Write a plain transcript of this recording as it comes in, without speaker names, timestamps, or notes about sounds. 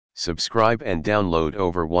Subscribe and download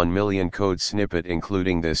over 1 million code snippet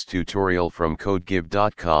including this tutorial from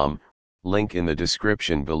codegive.com, link in the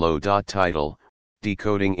description below. Title,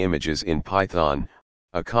 Decoding Images in Python,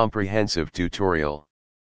 a comprehensive tutorial.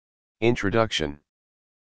 Introduction.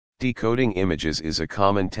 Decoding images is a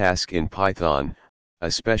common task in Python,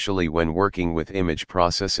 especially when working with image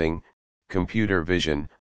processing, computer vision,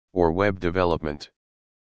 or web development.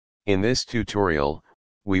 In this tutorial,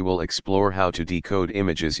 we will explore how to decode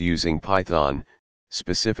images using Python,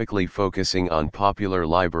 specifically focusing on popular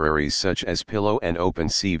libraries such as Pillow and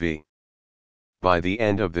OpenCV. By the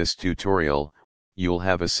end of this tutorial, you'll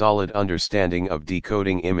have a solid understanding of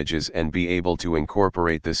decoding images and be able to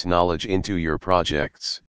incorporate this knowledge into your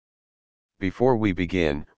projects. Before we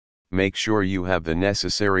begin, make sure you have the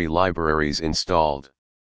necessary libraries installed.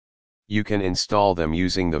 You can install them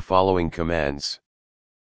using the following commands.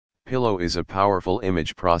 Pillow is a powerful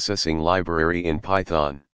image processing library in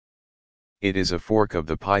Python. It is a fork of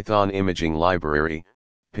the Python imaging library,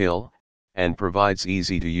 PIL, and provides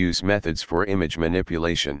easy-to-use methods for image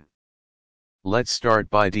manipulation. Let's start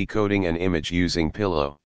by decoding an image using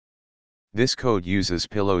Pillow. This code uses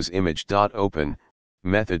Pillow's image.open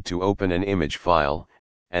method to open an image file,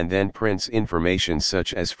 and then prints information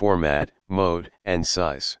such as format, mode, and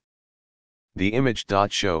size. The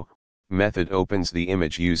image.show method opens the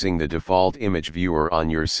image using the default image viewer on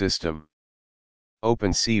your system.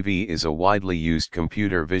 OpenCV is a widely used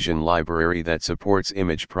computer vision library that supports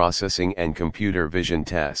image processing and computer vision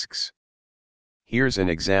tasks. Here's an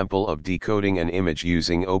example of decoding an image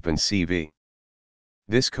using OpenCV.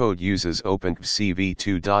 This code uses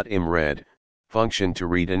OpenCV2.imRead function to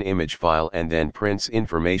read an image file and then prints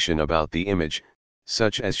information about the image,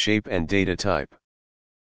 such as shape and data type.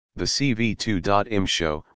 The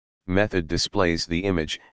cv2.imShow method displays the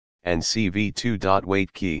image, and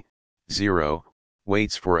cv2.waitKey, 0,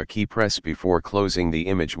 waits for a key press before closing the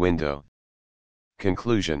image window.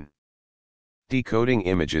 Conclusion. Decoding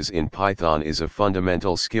images in Python is a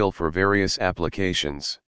fundamental skill for various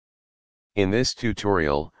applications. In this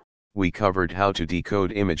tutorial, we covered how to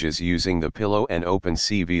decode images using the Pillow and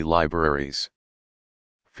OpenCV libraries.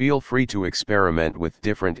 Feel free to experiment with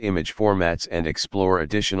different image formats and explore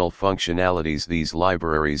additional functionalities these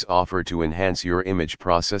libraries offer to enhance your image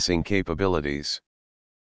processing capabilities.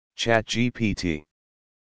 ChatGPT.